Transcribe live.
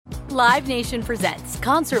Live Nation presents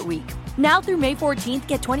Concert Week. Now through May 14th,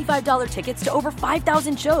 get $25 tickets to over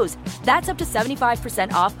 5,000 shows. That's up to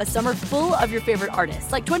 75% off a summer full of your favorite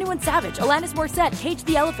artists like 21 Savage, Alanis Morissette, Cage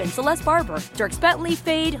the Elephant, Celeste Barber, Dierks Bentley,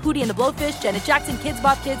 Fade, Hootie and the Blowfish, Janet Jackson, Kids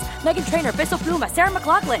Bop Kids, Meghan Trainor, Peso Pluma, Sarah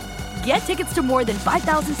McLachlan. Get tickets to more than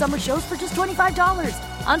 5,000 summer shows for just $25.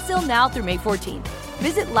 Until now through May 14th.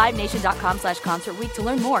 Visit LiveNation.com/Concert Week to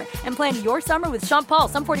learn more and plan your summer with Sean Paul,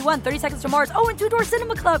 Sum 41, 30 Seconds to Mars, and Two Door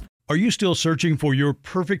Cinema Club. Are you still searching for your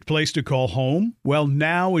perfect place to call home? Well,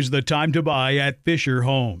 now is the time to buy at Fisher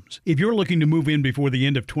Homes. If you're looking to move in before the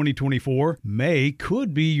end of 2024, May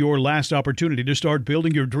could be your last opportunity to start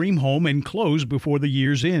building your dream home and close before the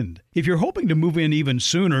year's end. If you're hoping to move in even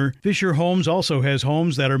sooner, Fisher Homes also has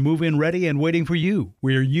homes that are move-in ready and waiting for you,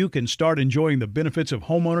 where you can start enjoying the benefits of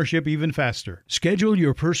homeownership even faster. Schedule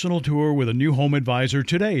your personal tour with a new home advisor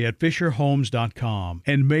today at FisherHomes.com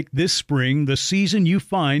and make this spring the season you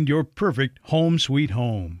find your perfect home sweet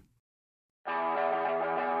home.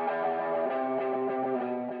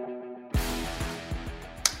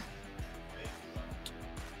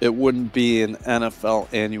 It wouldn't be an NFL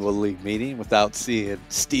annual league meeting without seeing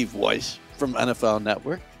Steve Wyche from NFL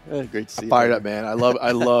Network. Great to see you. Fired up, man. I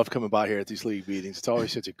love coming by here at these league meetings. It's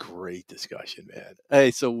always such a great discussion, man.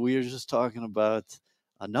 Hey, so we were just talking about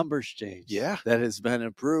a numbers change. Yeah. That has been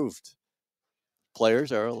approved.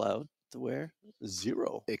 Players are allowed to wear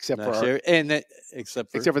 0 except for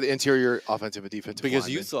except for the interior offensive and defensive because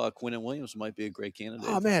linemen. You thought Quinnen Williams might be a great candidate.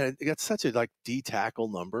 Oh man, it got such a D tackle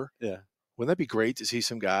number. Yeah, wouldn't that be great to see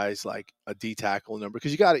some guys like a D tackle number?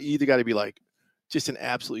 Because you either got to be like just an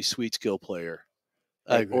absolutely sweet skill player,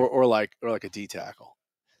 or like a D tackle.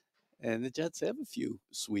 And the Jets have a few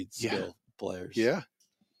sweet skill players. Yeah,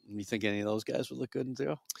 you think any of those guys would look good in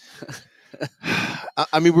 0?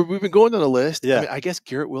 I mean, we've been going down the list. Yeah. I mean, I guess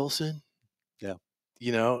Garrett Wilson. Yeah.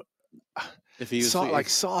 You know, if he was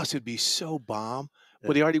Sauce would be so bomb,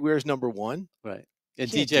 but he already wears number 1. Right. And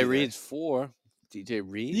DJ Reed's 4. DJ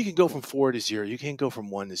Reed. You can go from 4 to 0. You can't go from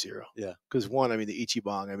 1 to 0. Yeah. Because 1, I mean, the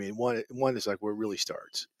Ichibong. I mean, one is like where it really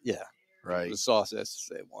starts. Yeah. Right. The Sauce has to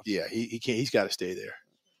stay 1. Yeah. He can't. He's got to stay there,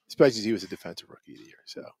 especially as he was a defensive rookie of the year.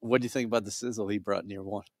 So. What do you think about the sizzle he brought in year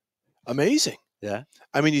 1? Amazing. Yeah.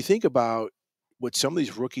 I mean, you think about what some of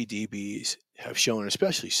these rookie DBs have shown,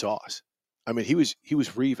 especially Sauce. I mean, he was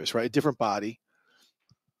Revis, right? A different body,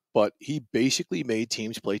 but he basically made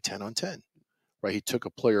teams play 10 on 10, right? He took a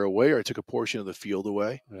player away or took a portion of the field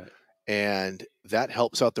away, right. And that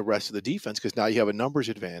helps out the rest of the defense because now you have a numbers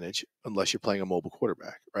advantage unless you're playing a mobile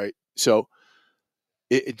quarterback, right? So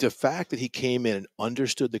the fact that he came in and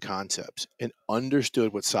understood the concepts and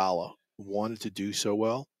understood what Saleh wanted to do so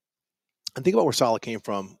well. And think about where Saleh came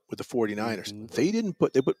from with the 49ers. Mm-hmm.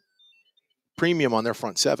 They put premium on their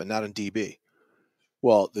front 7, not on DB.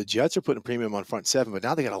 Well, the Jets are putting premium on front 7, but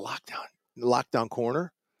now they got a lockdown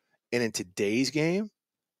corner. And in today's game,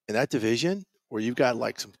 in that division, where you've got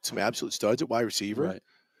like some absolute studs at wide receiver, right.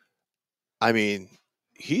 I mean,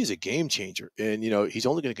 he's a game changer. And, he's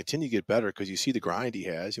only going to continue to get better because you see the grind he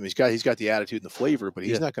has. I mean, he's got the attitude and the flavor, but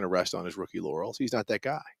he's not going to rest on his rookie laurels. He's not that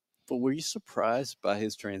guy. But were you surprised by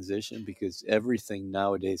his transition? Because everything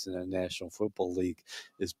nowadays in the National Football League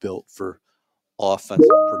is built for offensive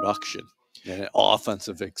production and an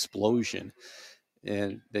offensive explosion.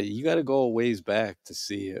 And that you got to go a ways back to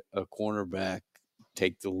see a cornerback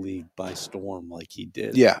take the league by storm like he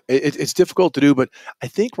did. Yeah, it's difficult to do, but I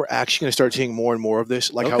think we're actually going to start seeing more and more of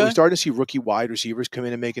this. Like how we're starting to see rookie wide receivers come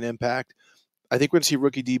in and make an impact. I think we're going to see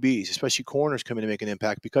rookie DBs, especially corners, come in and make an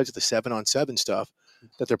impact because of the 7-on-7 stuff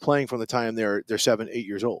that they're playing from the time they're 7, 8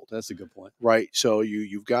 years old. That's a good point. Right. So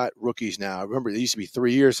you've got rookies now. Remember, it used to be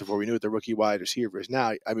 3 years before we knew what the rookie wide receiver is.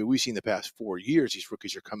 Now, I mean, we've seen the past 4 years, these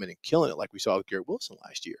rookies are coming and killing it like we saw with Garrett Wilson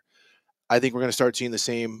last year. I think we're going to start seeing the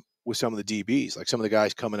same with some of the DBs, like some of the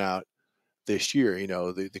guys coming out this year,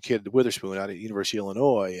 the kid Witherspoon out of University of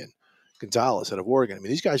Illinois and Gonzalez out of Oregon. I mean,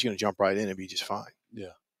 these guys are going to jump right in and be just fine.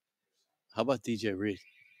 Yeah. How about DJ Reed?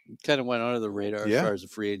 He kind of went under the radar as far as a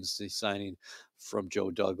free agency signing from Joe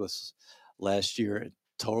Douglas last year. A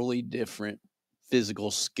totally different physical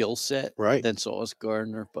skill set than Sauce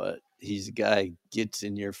Gardner, but he's a guy gets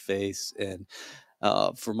in your face. And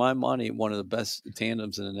for my money, one of the best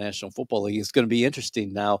tandems in the National Football League. It's going to be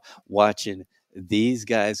interesting now watching these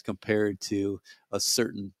guys compared to a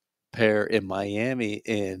certain pair in Miami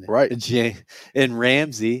in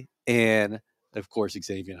Ramsey and of course,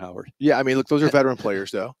 Xavier Howard. Yeah, I mean, look, those are veteran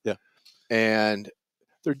players, though. Yeah. And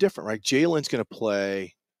they're different, right? Jalen's going to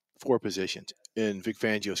play 4 positions in Vic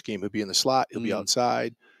Fangio's scheme. He'll be in the slot. He'll be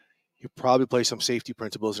outside. He'll probably play some safety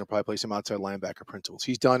principles and he'll probably play some outside linebacker principles.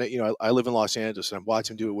 He's done it. I live in Los Angeles and I've watched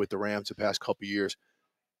him do it with the Rams the past couple of years.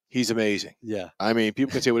 He's amazing. Yeah. I mean,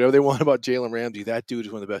 people can say whatever they want about Jalen Ramsey. That dude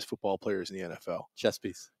is one of the best football players in the NFL. Chess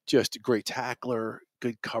piece. Just a great tackler,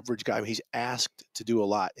 good coverage guy. I mean, he's asked to do a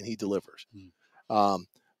lot, and he delivers.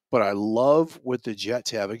 But I love what the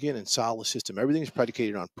Jets have, again, in solid system. Everything is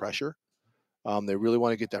predicated on pressure. They really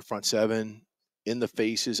want to get that front seven in the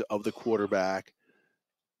faces of the quarterback,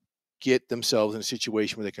 get themselves in a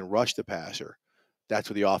situation where they can rush the passer. That's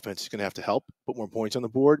where the offense is going to have to help, put more points on the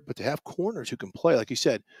board. But to have corners who can play, like you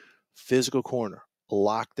said, physical corner,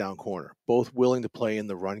 lockdown corner, both willing to play in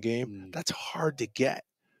the run game, that's hard to get.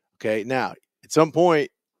 Okay, now, at some point,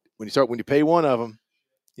 when you pay one of them,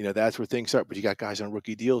 that's where things start. But you got guys on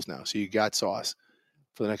rookie deals now. So you got Sauce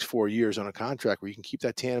for the next 4 years on a contract where you can keep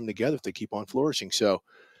that tandem together if they keep on flourishing. So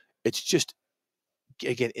it's just,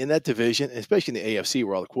 again, in that division, especially in the AFC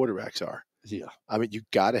where all the quarterbacks are. Yeah. I mean, you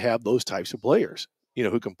got to have those types of players,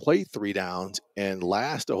 who can play 3 downs and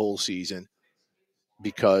last a whole season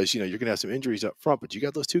because, you're going to have some injuries up front. But you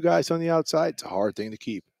got those 2 guys on the outside. It's a hard thing to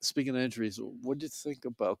keep. Speaking of injuries, what did you think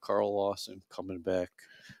about Carl Lawson coming back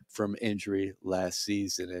from injury last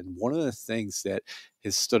season? And one of the things that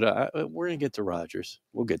has stood out, we're going to get to Rodgers.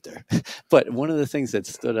 We'll get there. But one of the things that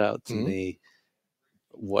stood out to me,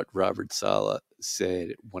 what Robert Saleh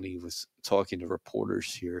said when he was talking to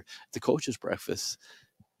reporters here at the coach's breakfast,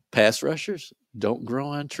 pass rushers don't grow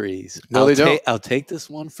on trees. No, they don't. I'll take this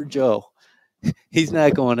one for Joe. He's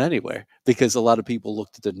not going anywhere because a lot of people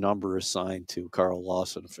looked at the number assigned to Carl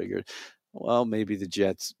Lawson and figured, well, maybe the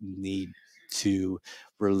Jets need to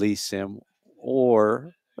release him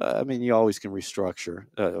or, you always can restructure.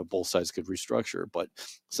 Both sides could restructure, but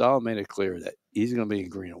Saleh made it clear that he's going to be in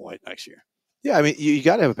green and white next year. Yeah, I mean, you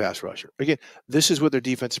got to have a pass rusher. Again, this is what their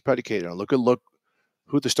defense is predicated on. Look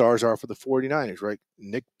who the stars are for the 49ers, right?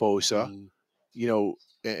 Nick Bosa,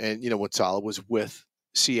 and when Saleh was with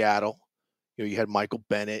Seattle, you had Michael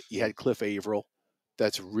Bennett, you had Cliff Averill.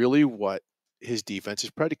 That's really what his defense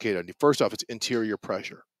is predicated on. First off, it's interior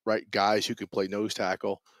pressure, right? Guys who can play nose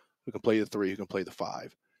tackle, who can play the 3, who can play the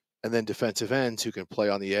 5. And then defensive ends who can play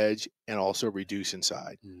on the edge and also reduce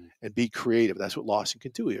inside and be creative. That's what Lawson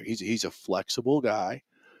can do here. He's a flexible guy.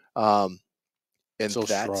 And so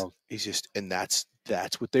strong.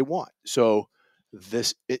 That's what they want. So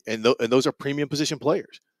those are premium position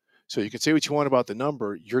players. So you can say what you want about the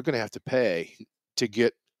number. You're going to have to pay to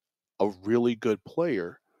get a really good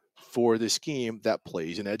player for the scheme that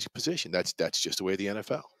plays an edge position. That's just the way of the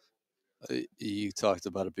NFL. You talked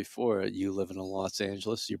about it before. You live in Los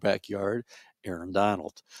Angeles, your backyard, Aaron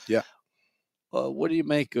Donald. Yeah. What do you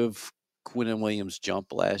make of Quinnen Williams'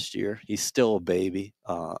 jump last year? He's still a baby,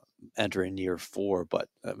 entering year 4, but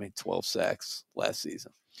 12 sacks last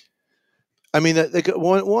season.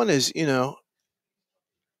 One is,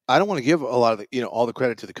 I don't want to give a lot of the, all the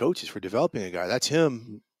credit to the coaches for developing a guy. That's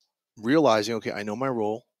him realizing, okay, I know my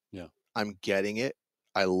role. Yeah. I'm getting it.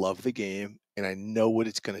 I love the game, and I know what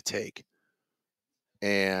it's going to take.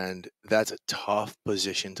 And that's a tough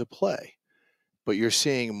position to play. But you're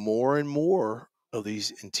seeing more and more of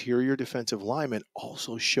these interior defensive linemen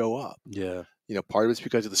also show up. Yeah. Part of it's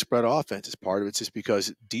because of the spread offenses. Part of it's just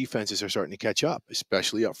because defenses are starting to catch up,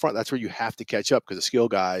 especially up front. That's where you have to catch up because the skill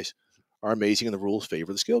guys are amazing and the rules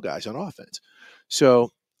favor the skill guys on offense. So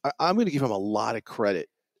I'm going to give him a lot of credit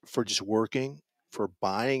for just working, for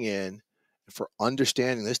buying in, for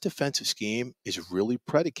understanding this defensive scheme is really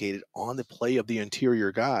predicated on the play of the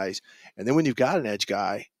interior guys. And then when you've got an edge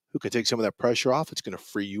guy who can take some of that pressure off, it's going to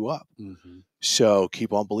free you up. So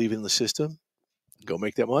keep on believing in the system. Go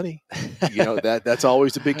make that money. That's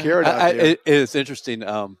always the big carrot out there. It's interesting.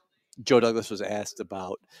 Joe Douglas was asked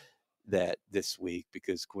about that this week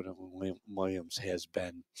because Quinnen Williams has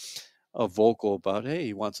been vocal about, hey,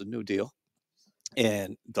 he wants a new deal.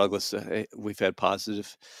 And Douglas said, hey, we've had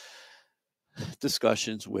positive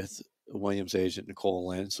discussions with Williams' agent, Nicole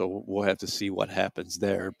Lynn, so we'll have to see what happens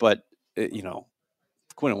there. But,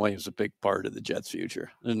 Quinnen Williams is a big part of the Jets'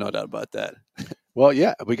 future. There's no doubt about that. Well,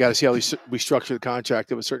 yeah, we got to see how we structure the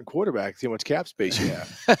contract of a certain quarterback, see how much cap space you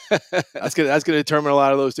have. That's going to determine a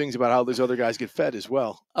lot of those things about how those other guys get fed as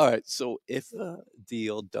well. All right, so if a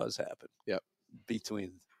deal does happen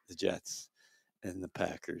between the Jets and the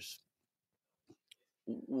Packers,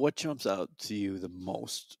 what jumps out to you the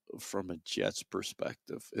most from a Jets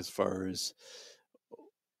perspective as far as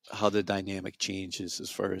how the dynamic changes as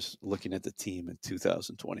far as looking at the team in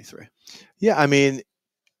 2023? Yeah,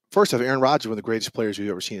 first off, Aaron Rodgers is one of the greatest players we've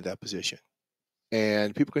ever seen at that position.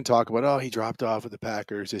 And people can talk about, he dropped off with the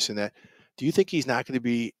Packers, this and that. Do you think he's not going to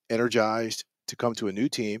be energized to come to a new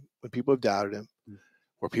team when people have doubted him,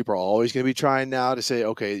 where people are always going to be trying now to say,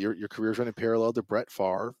 okay, your career's running parallel to Brett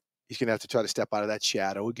Favre. He's going to have to try to step out of that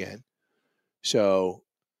shadow again. So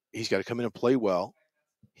he's got to come in and play well.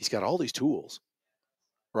 He's got all these tools,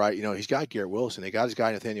 right? He's got Garrett Wilson. They got his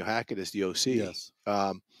guy Nathaniel Hackett as the OC. Yes.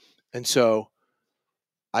 And so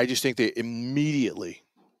I just think they immediately,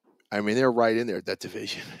 they're right in there at that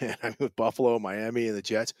division. With Buffalo, Miami, and the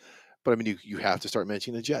Jets. But you have to start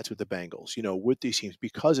mentioning the Jets with the Bengals, with these teams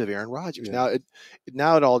because of Aaron Rodgers. Yeah.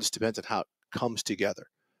 Now it all just depends on how it comes together,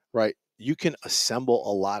 right? You can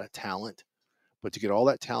assemble a lot of talent, but to get all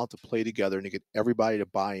that talent to play together and to get everybody to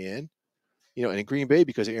buy in, and in Green Bay,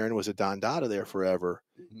 because Aaron was a Don Dada there forever,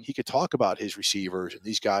 he could talk about his receivers and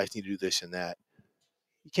these guys need to do this and that.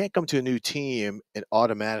 You can't come to a new team and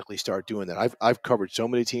automatically start doing that. I've covered so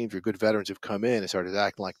many teams where good veterans have come in and started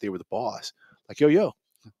acting like they were the boss. Like, yo,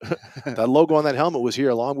 that logo on that helmet was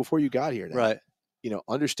here long before you got here. Now. Right.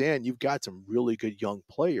 Understand you've got some really good young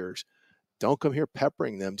players. Don't come here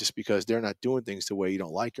peppering them just because they're not doing things the way you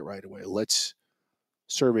don't like it right away. Let's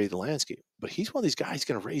survey the landscape. But he's one of these guys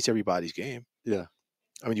going to raise everybody's game. Yeah.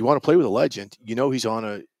 You want to play with a legend. He's on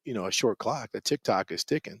a short clock. The TikTok is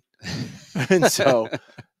ticking. And so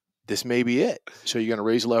this may be it. So you're going to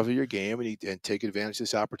raise the level of your game and take advantage of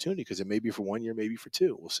this opportunity because it may be for 1 year, maybe for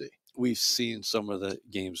 2. We'll see. We've seen some of the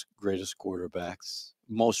game's greatest quarterbacks.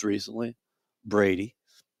 Most recently, Brady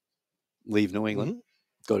leave New England,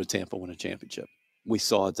 go to Tampa, win a championship. We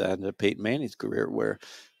saw it at the end of Peyton Manning's career where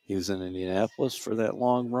he was in Indianapolis for that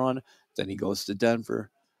long run. Then he goes to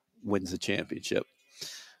Denver, wins the championship.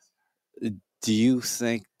 Do you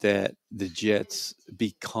think that the Jets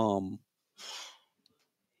become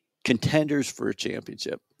contenders for a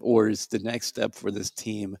championship, or is the next step for this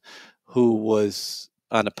team who was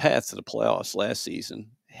on a path to the playoffs last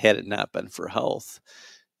season, had it not been for health,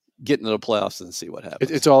 get into the playoffs and see what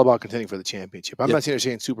happens? It's all about contending for the championship. I'm not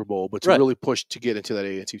saying Super Bowl, but to really push to get into that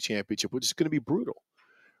AFC championship, which is going to be brutal,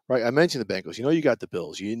 right? I mentioned the Bengals. You got the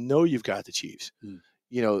Bills. You've got the Chiefs.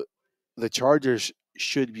 The Chargers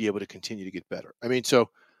should be able to continue to get better. So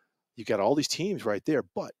you've got all these teams right there,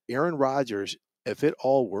 but Aaron Rodgers, if it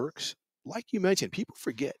all works, like you mentioned, people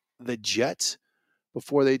forget the Jets,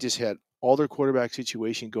 before they just had all their quarterback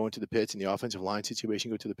situation going to the pits and the offensive line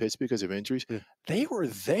situation go to the pits because of injuries, they were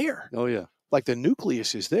there. Oh, yeah. Like the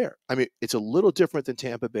nucleus is there. It's a little different than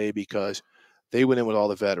Tampa Bay because they went in with all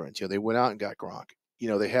the veterans. They went out and got Gronk.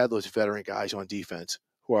 They had those veteran guys on defense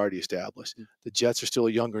who are already established. The Jets are still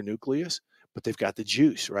a younger nucleus, but they've got the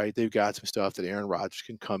juice, right? They've got some stuff that Aaron Rodgers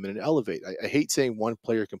can come in and elevate. I hate saying one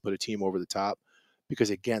player can put a team over the top because,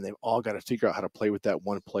 again, they've all got to figure out how to play with that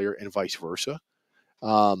one player and vice versa.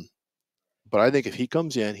 But I think if he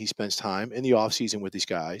comes in, he spends time in the offseason with these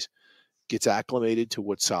guys, gets acclimated to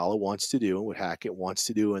what Saleh wants to do and what Hackett wants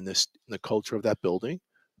to do in the culture of that building.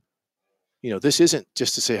 This isn't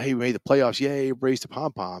just to say, hey, we made the playoffs, yay, raise the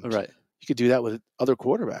pom-poms. Right. You could do that with other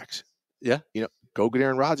quarterbacks. Yeah. Go get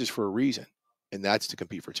Aaron Rodgers for a reason, and that's to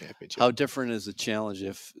compete for a championship. How different is the challenge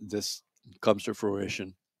if this comes to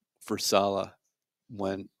fruition for Saleh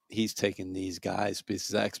when he's taking these guys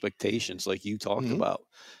because expectations like you talked about?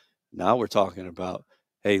 Now we're talking about,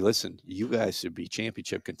 hey, listen, you guys should be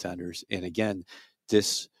championship contenders. And again,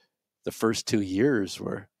 the first 2 years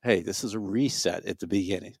were, hey, this is a reset at the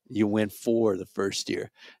beginning. You win 4 the first year.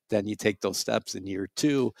 Then you take those steps in year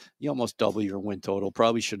 2. You almost double your win total.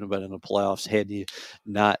 Probably shouldn't have been in the playoffs had you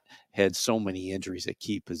not had so many injuries at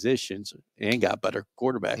key positions and got better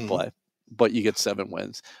quarterback play. But you get 7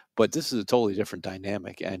 wins. But this is a totally different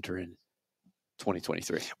dynamic entering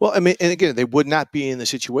 2023. Well, and again, they would not be in the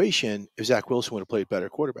situation if Zach Wilson would have played better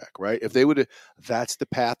quarterback, right? If they would have, that's the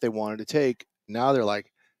path they wanted to take. Now they're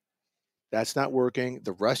like, that's not working.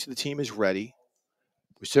 The rest of the team is ready.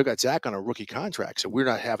 We still got Zach on a rookie contract, so we're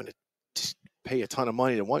not having to pay a ton of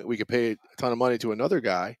money to one. We could pay a ton of money to another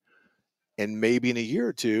guy, and maybe in a year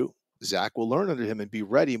or 2, Zach will learn under him and be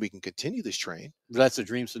ready, and we can continue this train. That's a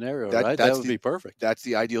dream scenario, right? That would be perfect. That's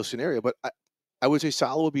the ideal scenario. But I would say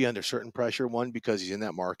Saleh will be under certain pressure, 1, because he's in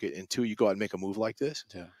that market, and 2, you go out and make a move like this.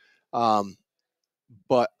 Yeah.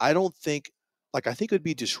 But I don't think – I think it would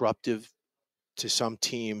be disruptive to some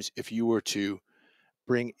teams if you were to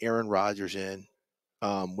bring Aaron Rodgers in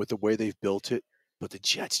with the way they've built it. But the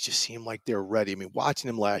Jets just seem like they're ready. Watching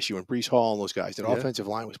them last year when Breece Hall and those guys, that offensive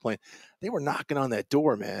line was playing, they were knocking on that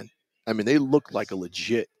door, man. They looked like a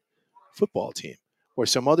legit football team. Where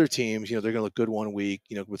some other teams, they're going to look good one week,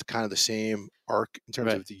 with kind of the same arc in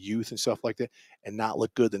terms of the youth and stuff like that, and not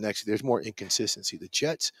look good the next. There's more inconsistency. The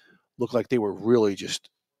Jets look like they were really just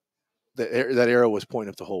that arrow was pointing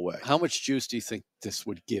up the whole way. How much juice do you think this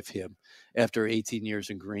would give him after 18 years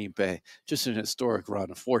in Green Bay? Just an historic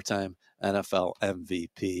run, a 4-time NFL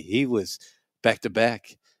MVP. He was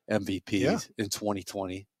back-to-back MVPs in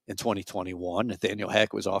 2020 and 2021. Nathaniel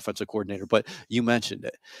Hackett was offensive coordinator, but you mentioned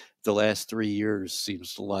it. The last 3 years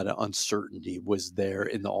seems a lot of uncertainty was there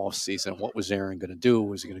in the offseason. What was Aaron going to do?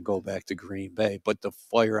 Was he going to go back to Green Bay? But the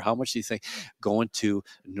fire, how much do you think going to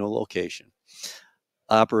a new location,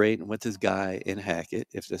 operating with this guy in Hackett,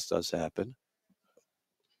 if this does happen,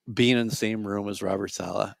 being in the same room as Robert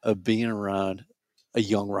Saleh, being around a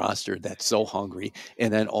young roster that's so hungry,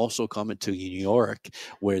 and then also coming to New York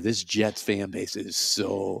where this Jets fan base is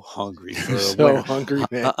so hungry for a winner. Hungry,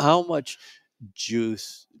 man. How much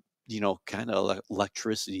juice, kind of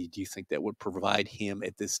electricity do you think that would provide him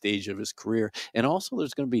at this stage of his career? And also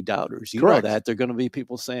there's going to be doubters. You Correct. know that. There are going to be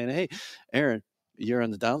people saying, hey, Aaron, you're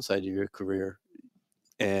on the downside of your career,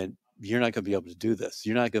 and you're not going to be able to do this.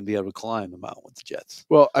 You're not going to be able to climb the mountain with the Jets.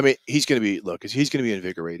 Well, I mean, he's going to be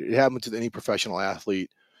invigorated. It happens to any professional athlete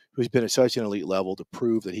who's been at such an elite level to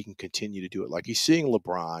prove that he can continue to do it. Like he's seeing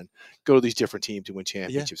LeBron go to these different teams and win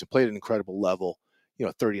championships and play at an incredible level,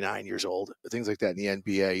 39 years old, things like that in the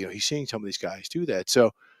NBA. He's seeing some of these guys do that. So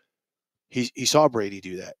he saw Brady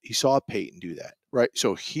do that. He saw Peyton do that, right?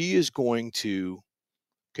 So he is going to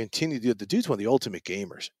continue to do it. The dude's one of the ultimate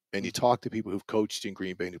gamers. And you talk to people who've coached in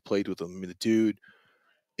Green Bay and who played with him. I mean, the dude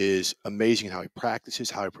is amazing how he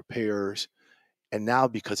practices, how he prepares. And now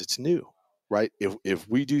because it's new, right? If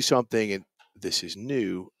we do something and this is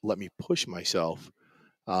new, let me push myself.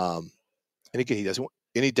 And again, he doesn't want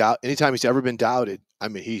any doubt. Anytime he's ever been doubted, I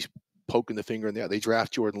mean, he's poking the finger in the eye. They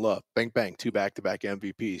draft Jordan Love. Bang, bang, 2 back-to-back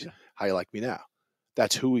MVPs. Yeah. How you like me now?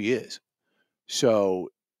 That's who he is. So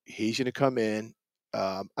he's going to come in.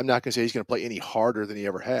 I'm not going to say he's going to play any harder than he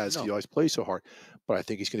ever has. No. He always plays so hard. But I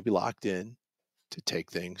think he's going to be locked in to take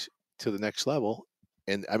things to the next level.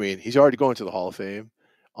 And, I mean, he's already going to the Hall of Fame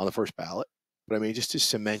on the first ballot. But, I mean, just to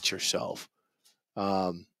cement yourself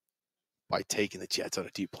by taking the Jets on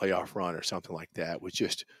a deep playoff run or something like that was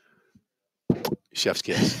just chef's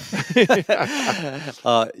kiss.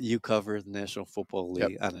 You cover the National Football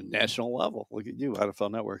League on a national level. Look at you,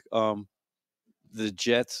 NFL Network. The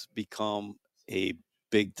Jets become a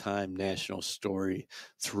big-time national story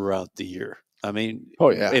throughout the year. I mean,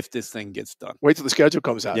 if this thing gets done. Wait till the schedule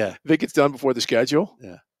comes out. Yeah. If it gets done before the schedule,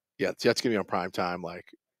 the Jets going to be on prime time. Like,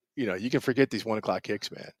 you can forget these 1 o'clock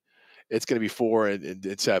kicks, man. It's going to be 4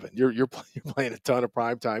 and 7. You're playing a ton of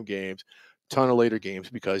primetime games, ton of later games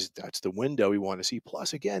because that's the window we want to see.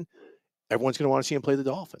 Plus, again, everyone's going to want to see him play the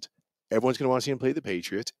Dolphins. Everyone's going to want to see him play the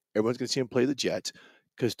Patriots. Everyone's going to see him play the Jets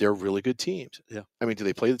because they're really good teams. Yeah. I mean, do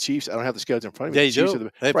they play the Chiefs? I don't have the schedule in front of me. They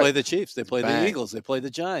do. They play the Chiefs. They play the Eagles. They play the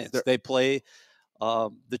Giants. They play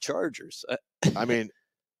the Chargers. I mean,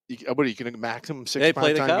 what are you going to maximum 6 they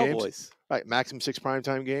play the primetime Cowboys. Games? Right, maximum 6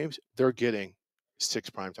 primetime games. They're getting 6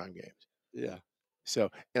 primetime games. Yeah. So,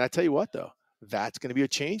 and I tell you what, though, that's going to be a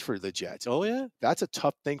change for the Jets. Oh, yeah. That's a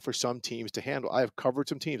tough thing for some teams to handle. I have covered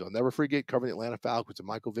some teams. I'll never forget covering the Atlanta Falcons when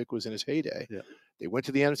Michael Vick was in his heyday. Yeah. They went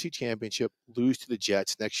to the NFC Championship, lose to the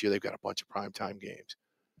Jets. Next year, they've got a bunch of primetime games.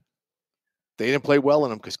 They didn't play well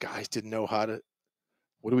in them because guys didn't know how to.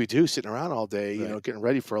 What do we do sitting around all day, getting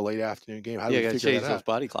ready for a late afternoon game? How do we figure that out? You got to change those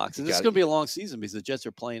body clocks. And this is going to be a long season because the Jets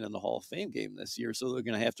are playing in the Hall of Fame game this year, so they're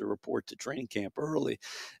going to have to report to training camp early.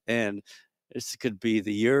 And this could be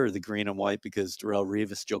the year of the green and white because Darrelle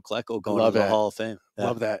Revis, Joe Klecko going to the Hall of Fame. Yeah.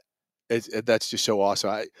 Love that. That's just so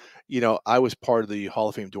awesome. I was part of the Hall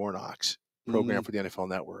of Fame Door Knocks program for the NFL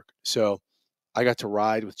Network. So I got to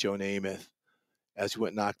ride with Joe Namath as we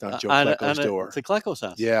went and knocked on Joe Klecko's door. To Klecko's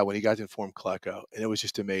house. Yeah, when he got to inform Klecko. And it was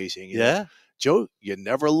just amazing. Yeah. Joe, you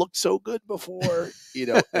never looked so good before,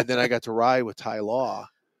 And then I got to ride with Ty Law.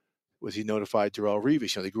 Was he notified Darrelle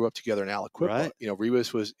Revis? They grew up together in Aliquippa. Right.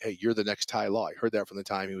 Revis was, hey, you're the next Ty Law. I heard that from the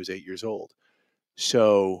time he was 8 years old.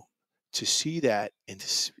 So to see that and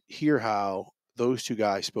to hear how those two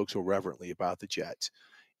guys spoke so reverently about the Jets,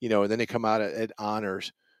 and then they come out at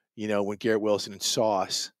honors, when Garrett Wilson and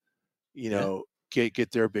Sauce,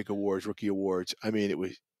 get their big awards, rookie awards. I mean, it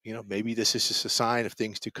was, maybe this is just a sign of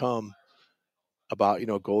things to come about,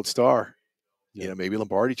 Gold Star, maybe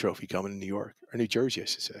Lombardi Trophy coming in New York or New Jersey, I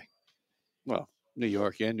should say. Well, New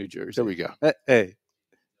York and New Jersey. There we go. Hey,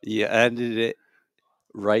 you ended it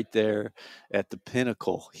right there at the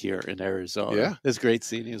pinnacle here in Arizona. Yeah. It's great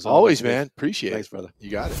seeing you. Always, man. Appreciate it. Thanks, brother. You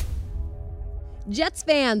got it. Jets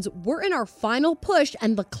fans, we're in our final push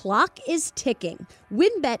and the clock is ticking.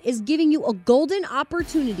 WynnBET is giving you a golden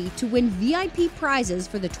opportunity to win VIP prizes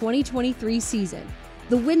for the 2023 season.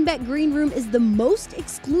 The WynnBET Green Room is the most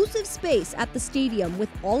exclusive space at the stadium with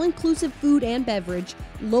all-inclusive food and beverage,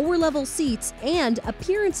 lower-level seats, and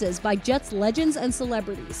appearances by Jets legends and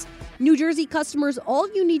celebrities. New Jersey customers,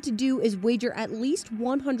 all you need to do is wager at least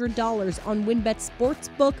 $100 on WynnBET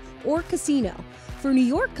Sportsbook or Casino. For New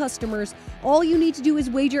York customers, all you need to do is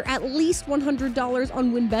wager at least $100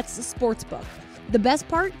 on WynnBET's Sportsbook. The best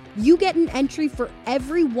part? You get an entry for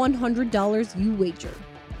every $100 you wager.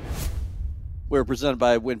 We're presented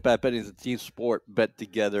by WynnBET. Betting is a team sport. Bet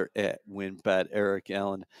together at WynnBET. Eric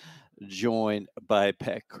Allen joined by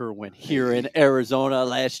Pat Kirwan here in Arizona.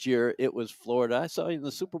 Last year it was Florida. I saw you in the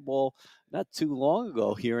Super Bowl not too long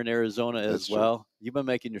ago here in Arizona as well. True. You've been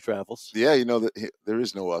making your travels. Yeah, you know that there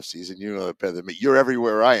is no off season. You know that better than me. You're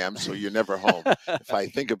everywhere I am, so you're never home. If I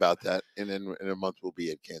think about that, and then in a month we'll be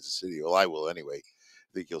at Kansas City. Well, I will anyway.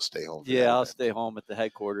 I think you'll stay home. Yeah, I'll stay home at the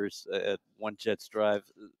headquarters at One Jets Drive.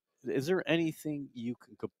 Is there anything you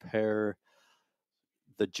can compare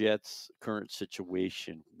the Jets' current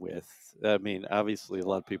situation with? I mean, obviously, a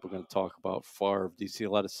lot of people are going to talk about Favre. Do you see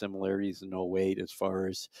a lot of similarities in 08 as far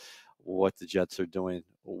as what the Jets are doing,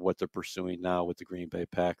 what they're pursuing now with the Green Bay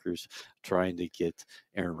Packers, trying to get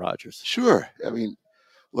Aaron Rodgers? Sure. I mean,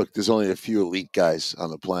 look, there's only a few elite guys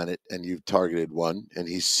on the planet, and you've targeted one, and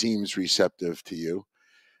he seems receptive to you.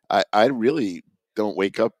 I really don't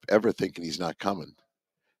wake up ever thinking he's not coming.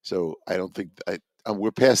 So I don't think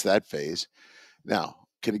we're past that phase. Now,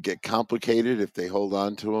 can it get complicated if they hold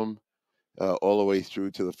on to him all the way through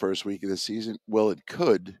to the first week of the season? Well, it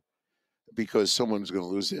could, because someone's going to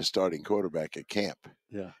lose their starting quarterback at camp.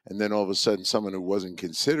 Yeah. And then all of a sudden, someone who wasn't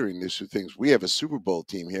considering this, who thinks we have a Super Bowl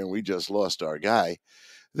team here and we just lost our guy,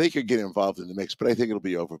 they could get involved in the mix. But I think it'll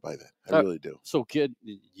be over by then. I really do. So, kid,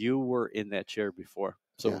 you were in that chair before.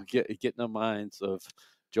 So get in the minds of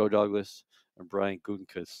Joe Douglas and Brian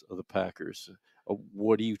Gutekunst of the Packers.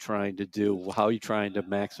 What are you trying to do? How are you trying to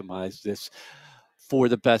maximize this for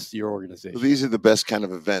the best of your organization? Well, these are the best kind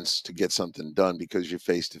of events to get something done because you're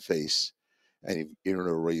face to face and you're in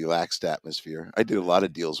a relaxed atmosphere. I did a lot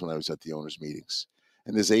of deals when I was at the owners' meetings,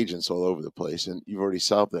 and there's agents all over the place, and you've already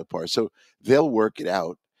solved that part. So they'll work it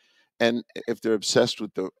out. And if they're obsessed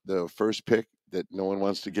with the first pick that no one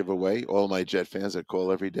wants to give away, all my Jet fans that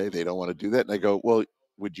call every day, they don't want to do that. And I go, well,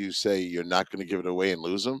 would you say you're not going to give it away and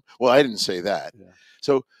lose them? Well, I didn't say that. Yeah.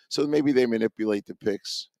 So maybe they manipulate the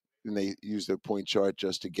picks and they use their point chart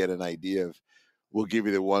just to get an idea of, we'll give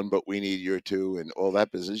you the one, but we need your two and all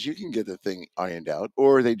that business. You can get the thing ironed out,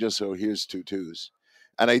 or they just go, here's 2 twos.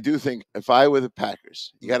 And I do think if I were the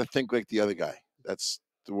Packers, you got to think like the other guy. That's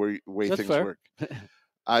the way That's things fair. work.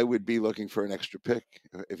 I would be looking for an extra pick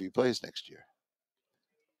if he plays next year.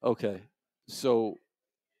 Okay. So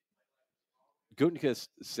Gutekunst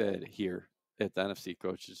said here at the NFC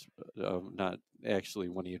coaches, not actually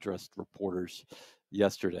when he addressed reporters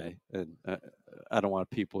yesterday, and I don't want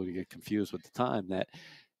people to get confused with the time, that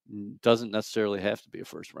doesn't necessarily have to be a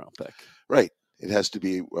first-round pick. Right. It has to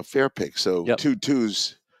be a fair pick. So 2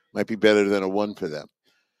 twos might be better than a 1 for them.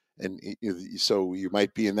 And so you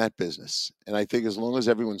might be in that business. And I think as long as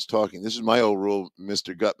everyone's talking, this is my old rule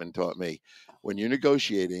Mr. Gutman taught me. When you're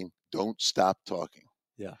negotiating, don't stop talking.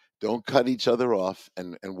 Yeah. Don't cut each other off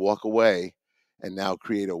and walk away and now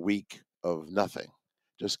create a week of nothing.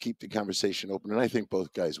 Just keep the conversation open. And I think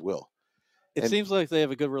both guys will. It seems like they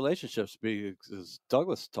have a good relationship because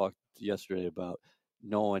Douglas talked yesterday about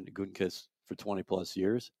knowing Gutekunst for 20 plus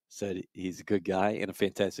years, said he's a good guy and a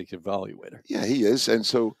fantastic evaluator. Yeah, he is. And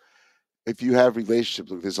so if you have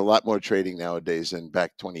relationships, look, there's a lot more trading nowadays than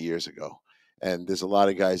back 20 years ago. And there's a lot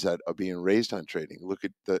of guys that are being raised on trading. Look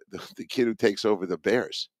at the kid who takes over the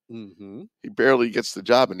Bears. Mm-hmm. He barely gets the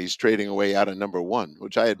job, and he's trading away out of number 1,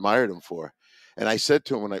 which I admired him for. And I said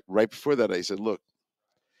to him right before that, I said, look,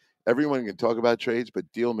 everyone can talk about trades,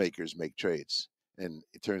 but deal makers make trades. And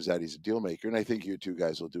it turns out he's a deal maker, and I think you 2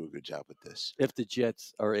 guys will do a good job with this. If the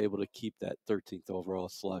Jets are able to keep that 13th overall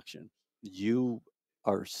selection, you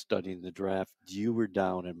are studying the draft. You were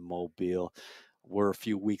down in Mobile. We're a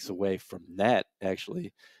few weeks away from that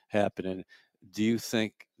actually happening. Do you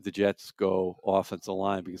think the Jets go offensive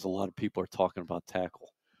line? Because a lot of people are talking about tackle.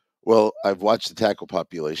 Well, I've watched the tackle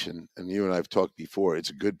population, and you and I have talked before. It's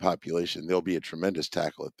a good population. There'll be a tremendous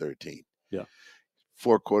tackle at 13. Yeah.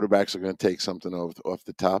 4 quarterbacks are going to take something off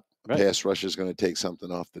the top. Right. Pass rush is going to take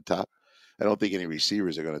something off the top. I don't think any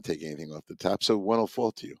receivers are going to take anything off the top. So one will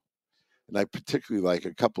fall to you. And I particularly like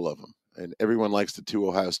a couple of them. And everyone likes the 2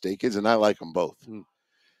 Ohio State kids, and I like them both.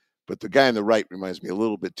 But the guy on the right reminds me a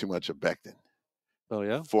little bit too much of Becton. Oh,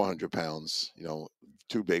 yeah? 400 pounds,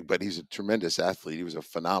 too big, but he's a tremendous athlete. He was a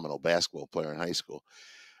phenomenal basketball player in high school.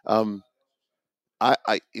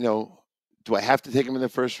 do I have to take him in the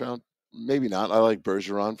first round? Maybe not. I like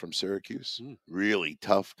Bergeron from Syracuse. Really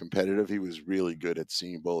tough, competitive. He was really good at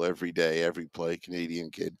Senior Bowl every day, every play,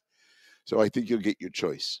 Canadian kid. So I think you'll get your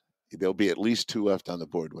choice. There'll be at least 2 left on the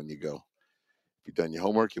board when you go. If you've done your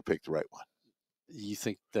homework, you'll pick the right one. You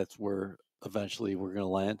think that's where eventually we're going to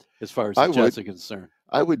land as far as the Jets are concerned?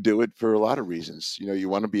 I would do it for a lot of reasons. You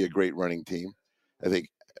want to be a great running team. I think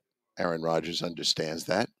Aaron Rodgers understands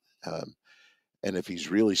that. And if he's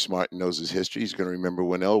really smart and knows his history, he's going to remember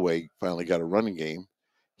when Elway finally got a running game.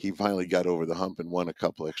 He finally got over the hump and won a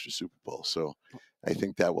couple extra Super Bowls. So I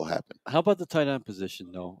think that will happen. How about the tight end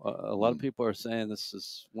position, though? A lot of people are saying this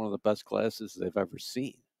is one of the best classes they've ever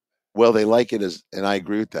seen. Well, they like it and I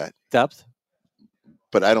agree with that. Depth?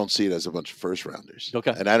 But I don't see it as a bunch of first rounders.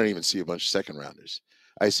 Okay. And I don't even see a bunch of second rounders.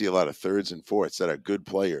 I see a lot of thirds and fourths that are good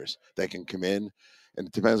players that can come in. And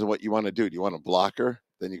it depends on what you want to do. Do you want a blocker?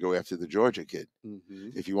 Then you go after the Georgia kid.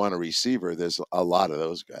 If you want a receiver, there's a lot of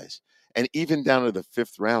those guys. And even down to the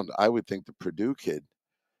 5th round, I would think the Purdue kid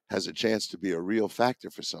has a chance to be a real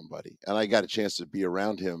factor for somebody. And I got a chance to be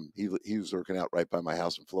around him. He was working out right by my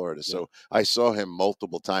house in Florida. So I saw him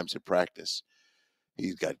multiple times at practice.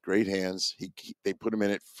 He's got great hands. They put him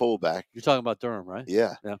in at fullback. You're talking about Durham, right?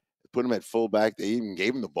 Yeah. They put him at fullback. They even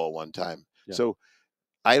gave him the ball one time. Yeah. So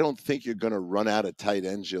I don't think you're going to run out of tight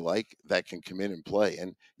ends you like that can come in and play.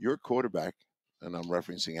 And your quarterback, and I'm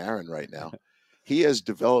referencing Aaron right now, he has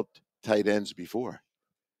developed tight ends before.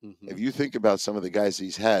 If you think about some of the guys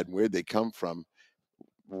he's had, where'd they come from?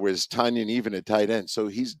 Was Tanyan even a tight end? So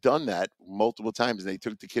he's done that multiple times. And they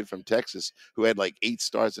took the kid from Texas who had like 8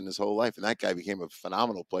 starts in his whole life. And that guy became a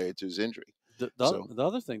phenomenal player to his injury. The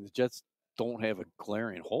other thing, the Jets don't have a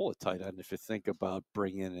glaring hole at tight end. If you think about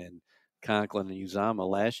bringing in Conklin and Uzama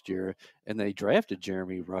last year, and they drafted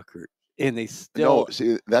Jeremy Ruckert, and they still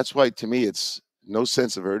that's why to me it's no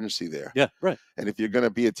sense of urgency there. Yeah, right. And if you're going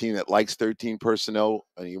to be a team that likes 13 personnel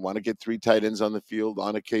and you want to get 3 tight ends on the field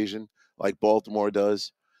on occasion, like Baltimore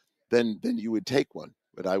does, then you would take one.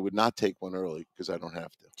 But I would not take one early because I don't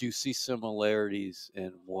have to. Do you see similarities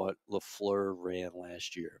in what LaFleur ran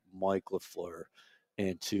last year, Mike LaFleur,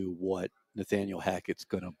 and to what Nathaniel Hackett's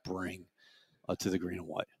going to bring to the green and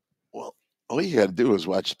white? Well, all you got to do is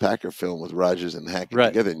watch Packer film with Rodgers and Hackett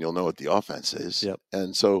together, and you'll know what the offense is. Yep.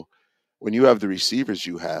 And so when you have the receivers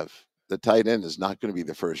you have, the tight end is not going to be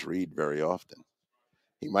the first read very often.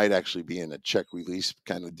 He might actually be in a check release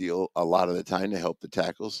kind of deal a lot of the time to help the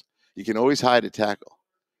tackles. You can always hide a tackle.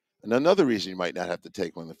 And another reason you might not have to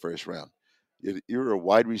take one in the first round, you're a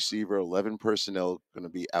wide receiver, 11 personnel going to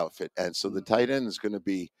be outfit. And so the tight end is going to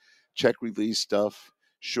be check release stuff,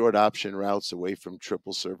 short option routes away from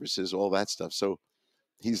triple services, all that stuff. So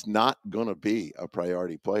he's not going to be a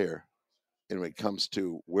priority player when it comes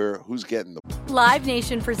to who's getting the. Live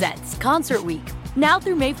Nation presents Concert Week. Now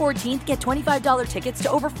through May 14th, get $25 tickets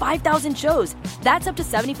to over 5,000 shows. That's up to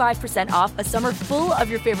 75% off a summer full of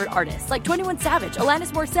your favorite artists like 21 Savage,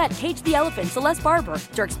 Alanis Morissette, Cage the Elephant, Celeste Barber,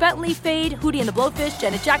 Dierks Bentley, Fade, Hootie and the Blowfish,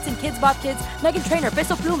 Janet Jackson, Kids Bop Kids, Meghan Trainor,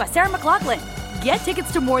 Bissell Pluma, Sarah McLachlan. Get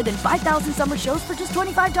tickets to more than 5,000 summer shows for just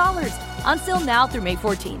 $25. Until now through May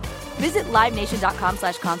 14th. Visit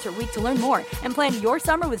LiveNation.com/Concert Week to learn more and plan your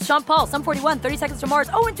summer with Sean Paul, Sum 41, 30 Seconds to Mars,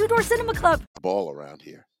 and Two Door Cinema Club. Ball around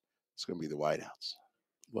here. It's going to be the wideouts.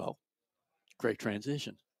 Well, great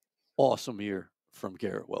transition. Awesome year from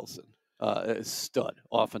Garrett Wilson. Stud.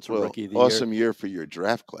 Offensive rookie of the year. Awesome year for your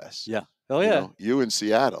draft class. Yeah. Oh, yeah. You in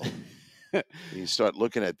Seattle. You start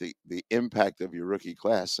looking at the impact of your rookie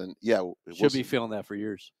class, and should be feeling that for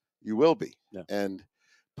years. You will be. Yeah. And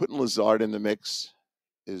putting Lazard in the mix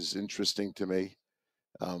is interesting to me.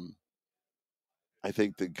 I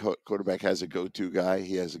think the quarterback has a go-to guy.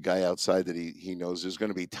 He has a guy outside that he knows. There's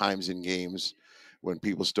going to be times in games when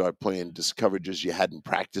people start playing coverages you hadn't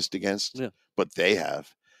practiced against, but they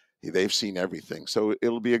have. They've seen everything. So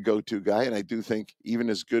it'll be a go-to guy, and I do think even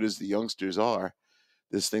as good as the youngsters are,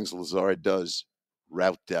 there's things Lazard does,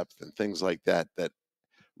 route depth and things like that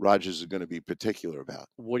Rodgers is going to be particular about.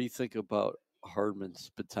 What do you think about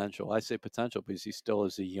Hardman's potential? I say potential because he still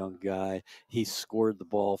is a young guy. He scored the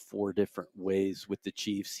ball 4 different ways with the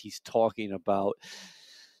Chiefs. He's talking about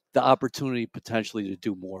the opportunity potentially to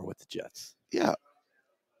do more with the Jets. Yeah.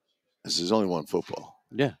 This is only one football.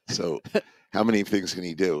 Yeah. So how many things can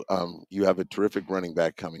he do? You have a terrific running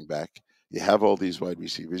back coming back. You have all these wide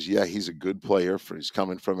receivers. Yeah, he's a good player. He's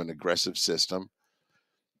coming from an aggressive system.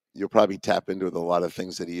 You'll probably tap into a lot of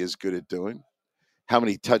things that he is good at doing. How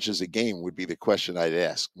many touches a game would be the question I'd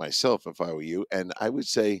ask myself if I were you. And I would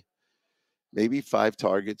say maybe 5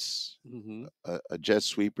 targets, a jet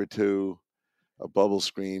sweep or 2, a bubble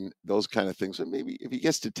screen, those kind of things. So maybe if he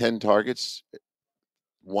gets to 10 targets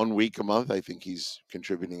 1 week a month, I think he's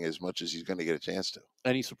contributing as much as he's going to get a chance to.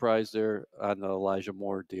 Any surprise there on the Elijah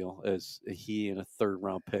Moore deal as he and a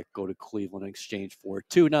third-round pick go to Cleveland in exchange for it,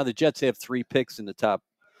 too? Now, the Jets have 3 picks in the top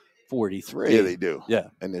 43. Yeah, they do. Yeah.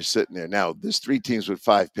 And they're sitting there. Now, there's 3 teams with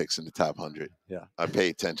 5 picks in the top 100. Yeah. I pay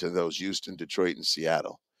attention to those: Houston, Detroit, and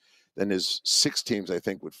Seattle. Then there's 6 teams, I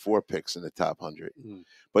think, with 4 picks in the top 100.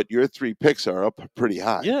 But your 3 picks are up pretty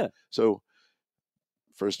high. Yeah. So,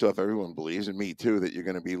 first off, everyone believes, and me too, that you're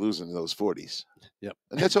going to be losing those 40s. Yep.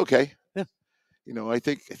 And that's okay. Yeah. You know, I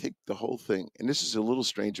think the whole thing, and this is a little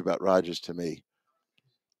strange about Rodgers to me,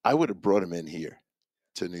 I would have brought him in here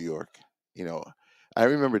to New York. You know, I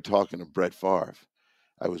remember talking to Brett Favre.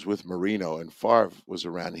 I was with Marino, and Favre was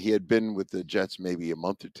around. He had been with the Jets maybe a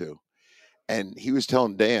month or 2. And he was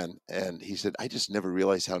telling Dan, and he said, I just never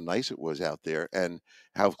realized how nice it was out there and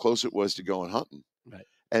how close it was to going hunting. Right.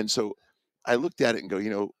 And so I looked at it and go, you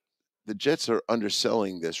know, the Jets are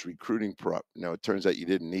underselling this recruiting prop. Now, it turns out you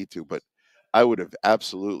didn't need to, but I would have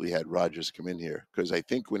absolutely had Rodgers come in here, because I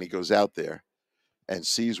think when he goes out there and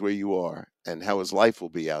sees where you are and how his life will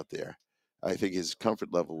be out there, I think his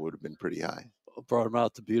comfort level would have been pretty high. Brought him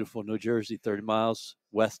out to beautiful New Jersey, 30 miles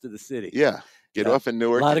west of the city. Yeah. Get off in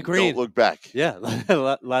Newark and don't look back. Yeah,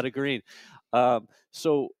 a lot of green.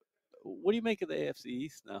 So what do you make of the AFC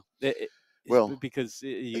East now? Well, because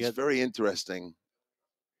it's very interesting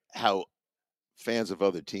how fans of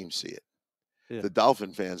other teams see it. Yeah. The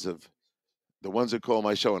Dolphin fans, the ones that call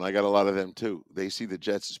my show, and I got a lot of them too, they see the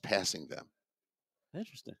Jets as passing them.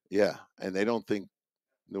 Interesting. Yeah, and they don't think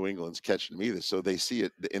New England's catching them either. So they see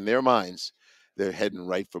it in their minds, they're heading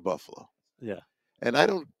right for Buffalo. Yeah. And I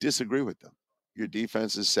don't disagree with them. Your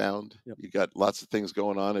defense is sound. Yep. You got lots of things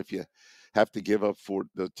going on. If you have to give up for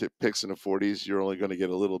the picks in the 40s, you're only going to get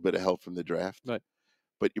a little bit of help from the draft. Right.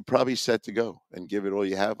 But you're probably set to go and give it all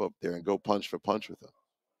you have up there and go punch for punch with them.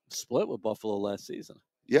 Split with Buffalo last season.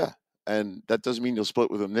 Yeah, and that doesn't mean you'll split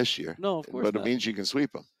with them this year. No, of course but not. It means you can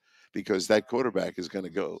sweep them, because that quarterback is going to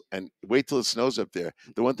go. And wait till it snows up there.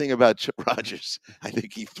 The one thing about Rodgers, I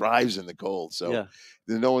think he thrives in the cold. So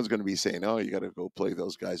no one's going to be saying, oh, you got to go play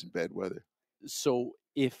those guys in bad weather. So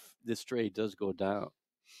if this trade does go down,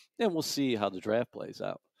 then we'll see how the draft plays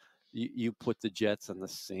out. You put the Jets on the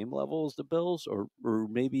same level as the Bills, or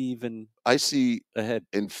maybe even I see ahead.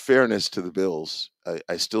 In fairness to the Bills,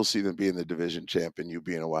 I still see them being the division champion, you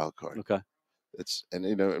being a wild card. Okay. And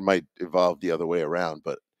you know, it might evolve the other way around,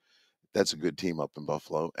 but that's a good team up in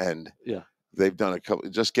Buffalo. And they've done a couple,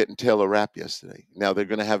 just getting Taylor Rapp yesterday. Now they're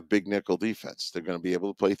going to have big nickel defense. They're going to be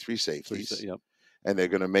able to play 3 safeties. And they're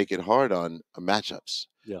going to make it hard on matchups.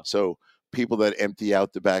 Yeah. So people that empty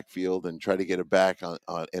out the backfield and try to get it back on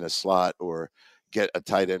in a slot, or get a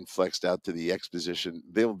tight end flexed out to the X position,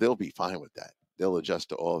 they'll be fine with that. They'll adjust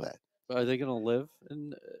to all that. Are they going to live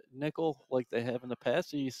in nickel like they have in the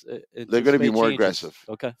past? They're going to be more aggressive.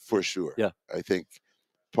 Okay. For sure. Yeah. I think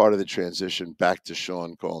part of the transition back to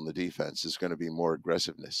Sean calling the defense is going to be more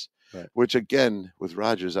aggressiveness. Right. Which, again, with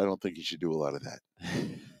Rodgers, I don't think he should do a lot of that.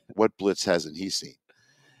 What blitz hasn't he seen?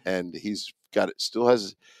 And he's got it. Still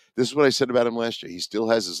has. This is what I said about him last year. He still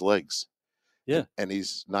has his legs. Yeah. And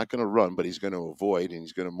he's not going to run, but he's going to avoid, and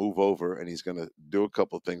he's going to move over, and he's going to do a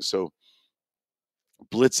couple of things. So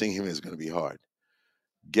blitzing him is going to be hard.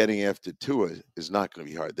 Getting after Tua is not going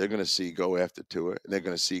to be hard. They're going to see go after Tua, and they're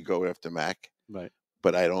going to see go after Mac. Right.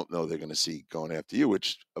 But I don't know they're going to see going after you,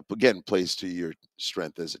 which, again, plays to your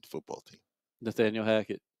strength as a football team. Nathaniel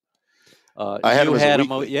Hackett. I had him as a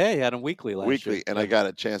weekly. He had him weekly last year. And I got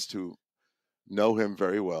a chance to know him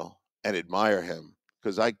very well and admire him,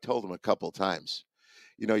 because I told him a couple of times,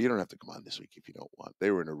 you know, you don't have to come on this week if you don't want. They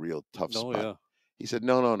were in a real tough spot. Yeah. He said,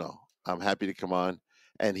 no. I'm happy to come on.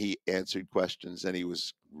 And he answered questions, and he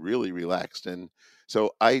was really relaxed. And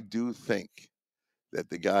so I do think that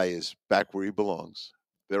the guy is back where he belongs.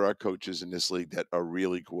 There are coaches in this league that are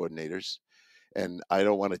really coordinators, and I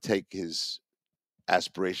don't want to take his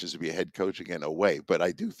aspirations to be a head coach again away, but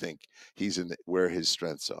I do think he's in where his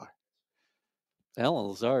strengths are. Alan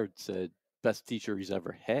Lazard said best teacher he's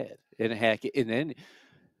ever had in Hackett. And then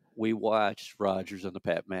we watched Rodgers on the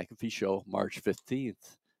Pat McAfee show March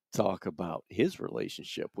 15th talk about his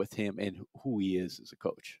relationship with him and who he is as a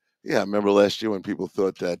coach. Yeah, I remember last year when people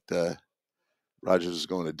thought that Rodgers was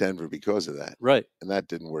going to Denver because of that. Right. And that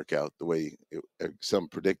didn't work out the way some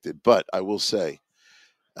predicted. But I will say,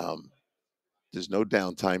 there's no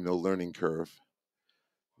downtime, no learning curve.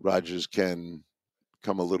 Rodgers can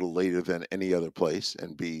come a little later than any other place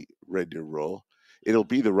and be ready to roll. It'll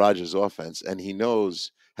be the Rodgers offense, and he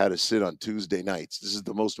knows how to sit on Tuesday nights. This is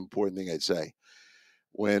the most important thing I'd say.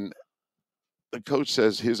 when the coach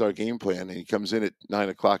says, here's our game plan, and he comes in at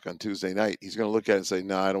 9:00 on Tuesday night, he's going to look at it and say,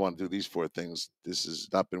 no, I don't want to do these 4 things. This has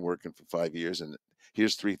not been working for 5 years, and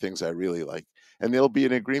here's 3 things I really like. And there'll be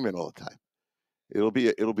an agreement all the time.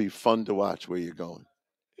 It'll be fun to watch where you're going.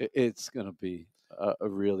 It's going to be a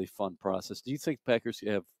really fun process. Do you think Packers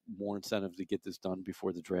have more incentive to get this done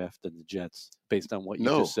before the draft than the Jets, based on what you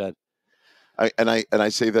just said? I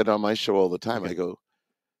say that on my show all the time. Okay. I go,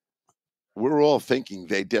 we're all thinking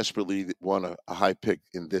they desperately want a high pick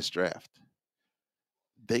in this draft.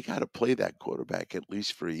 They got to play that quarterback at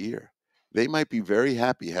least for a year. They might be very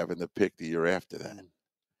happy having the pick the year after that.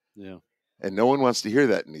 Yeah. And no one wants to hear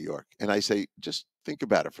that in New York. And I say, just think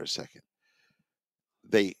about it for a second.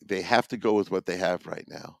 They have to go with what they have right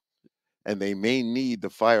now. And they may need the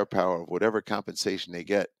firepower of whatever compensation they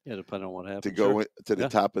get. Yeah, depending on what happens. To go to the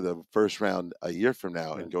top of the first round a year from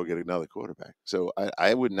now and go get another quarterback. So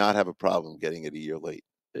I would not have a problem getting it a year late.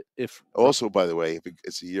 Also, by the way, if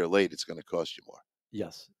it's a year late, it's going to cost you more.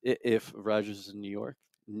 Yes. If Rodgers is in New York,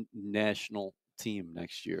 national team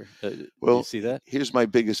next year. Well, you see that? Here's my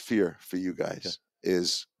biggest fear for you guys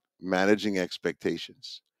is managing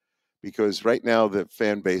expectations. Because right now, the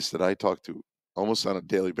fan base that I talk to almost on a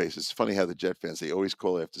daily basis, it's funny how the Jet fans, they always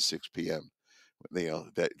call after 6 p.m. They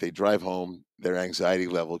drive home, their anxiety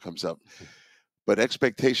level comes up. But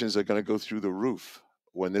expectations are going to go through the roof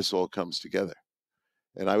when this all comes together.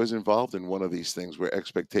 And I was involved in one of these things where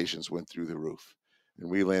expectations went through the roof. And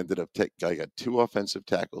we landed up, I got 2 offensive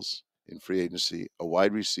tackles in free agency, a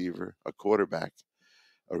wide receiver, a quarterback,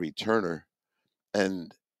 a returner,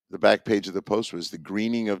 and the back page of the post was the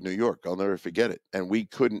greening of New York. I'll never forget it. And we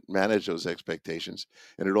couldn't manage those expectations,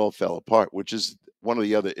 and it all fell apart, which is one of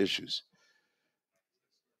the other issues.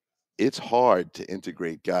 It's hard to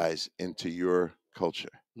integrate guys into your culture.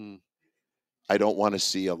 I don't want to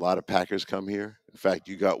see a lot of Packers come here. In fact,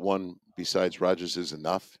 you got one besides Rodgers is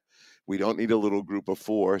enough. We don't need a little group of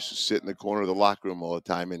 4 who sit in the corner of the locker room all the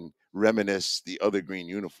time and reminisce the other green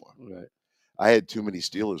uniform. Right. I had too many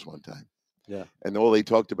Steelers one time. Yeah. And all they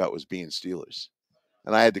talked about was being Steelers.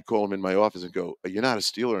 And I had to call them in my office and go, you're not a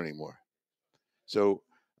Steeler anymore. So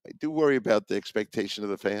I do worry about the expectation of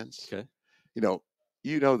the fans. Okay.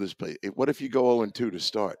 You know this play. What if you go 0-2 to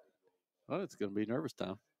start? Well, it's going to be nervous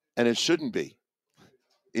time. And it shouldn't be.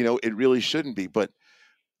 It really shouldn't be. But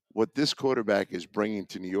what this quarterback is bringing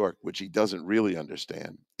to New York, which he doesn't really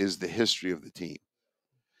understand, is the history of the team.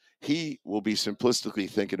 He will be simplistically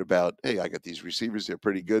thinking about, hey, I got these receivers. They're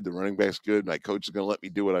pretty good. The running back's good. My coach is going to let me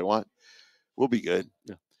do what I want. We'll be good.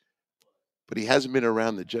 Yeah. But he hasn't been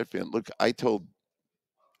around the Jet fan. Look, I told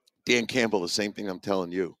Dan Campbell the same thing I'm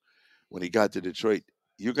telling you. When he got to Detroit,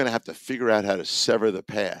 you're going to have to figure out how to sever the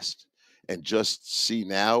past and just see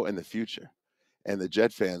now and the future. And the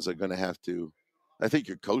Jet fans are going to have to, I think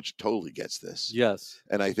your coach totally gets this. Yes.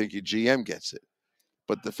 And I think your GM gets it.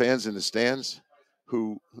 But the fans in the stands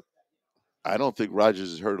who, I don't think Rodgers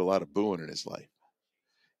has heard a lot of booing in his life.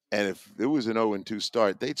 And if it was an 0-2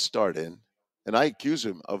 start, they'd start in. And I accuse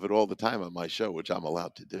him of it all the time on my show, which I'm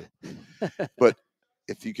allowed to do. But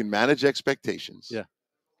if you can manage expectations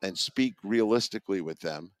and speak realistically with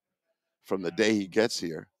them from the day he gets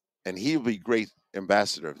here, and he'll be a great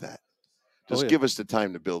ambassador of that. Just give us the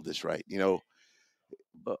time to build this right.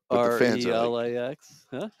 But the fans are RELAX,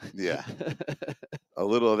 huh? Yeah. A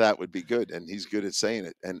little of that would be good, and he's good at saying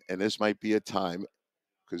it. And this might be a time,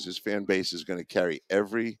 because his fan base is going to carry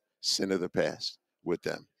every sin of the past with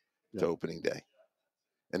them to opening day.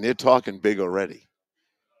 And they're talking big already.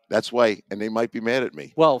 That's why, and they might be mad at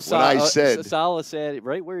me. Well, when I said Salah said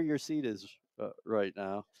right where your seat is right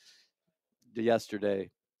now,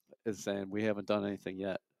 yesterday, is saying we haven't done anything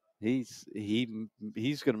yet. He's going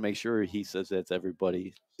to make sure he says that to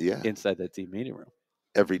everybody inside that team meeting room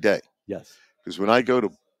every day. Yes, because when I go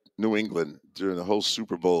to New England during the whole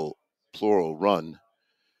Super Bowl plural run,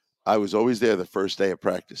 I was always there the first day of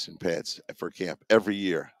practice in pads for camp every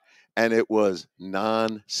year, and it was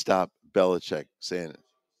nonstop Belichick saying it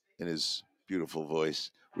in his beautiful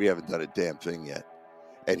voice, "We haven't done a damn thing yet,"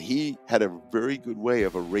 and he had a very good way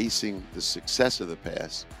of erasing the success of the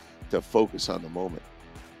past to focus on the moment.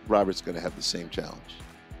 Robert's going to have the same challenge.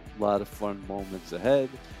 A lot of fun moments ahead.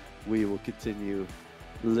 We will continue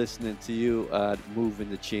listening to you on Moving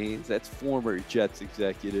the Chains. That's former Jets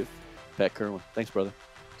executive Pat Kirwan. Thanks, brother.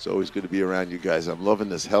 It's always good to be around you guys. I'm loving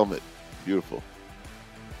this helmet. Beautiful.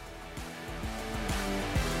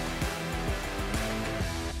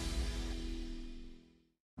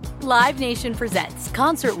 Live Nation presents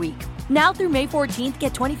Concert Week. Now through May 14th,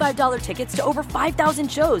 get $25 tickets to over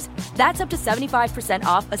 5,000 shows. That's up to 75%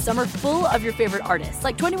 off a summer full of your favorite artists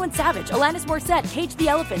like 21 Savage, Alanis Morissette, Cage the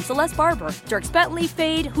Elephant, Celeste Barber, Dierks Bentley,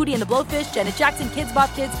 Fade, Hootie and the Blowfish, Janet Jackson, Kids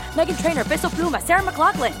Bop Kids, Meghan Trainor, Peso Pluma, Sarah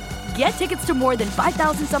McLachlan. Get tickets to more than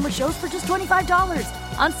 5,000 summer shows for just $25.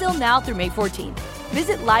 On sale now through May 14th.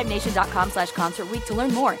 Visit livenation.com/Concert Week to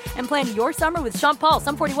learn more and plan your summer with Sean Paul,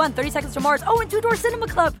 Sum 41, 30 Seconds to Mars, and Two Door Cinema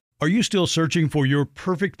Club. Are you still searching for your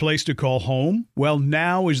perfect place to call home? Well,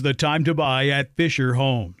 now is the time to buy at Fisher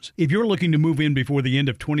Homes. If you're looking to move in before the end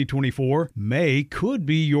of 2024, May could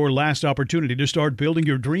be your last opportunity to start building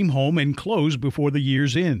your dream home and close before the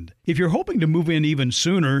year's end. If you're hoping to move in even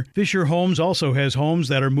sooner, Fisher Homes also has homes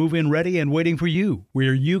that are move-in ready and waiting for you,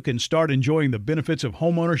 where you can start enjoying the benefits of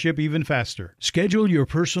homeownership even faster. Schedule your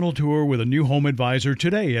personal tour with a new home advisor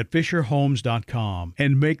today at FisherHomes.com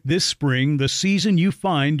and make this spring the season you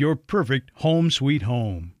find your perfect home sweet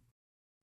home.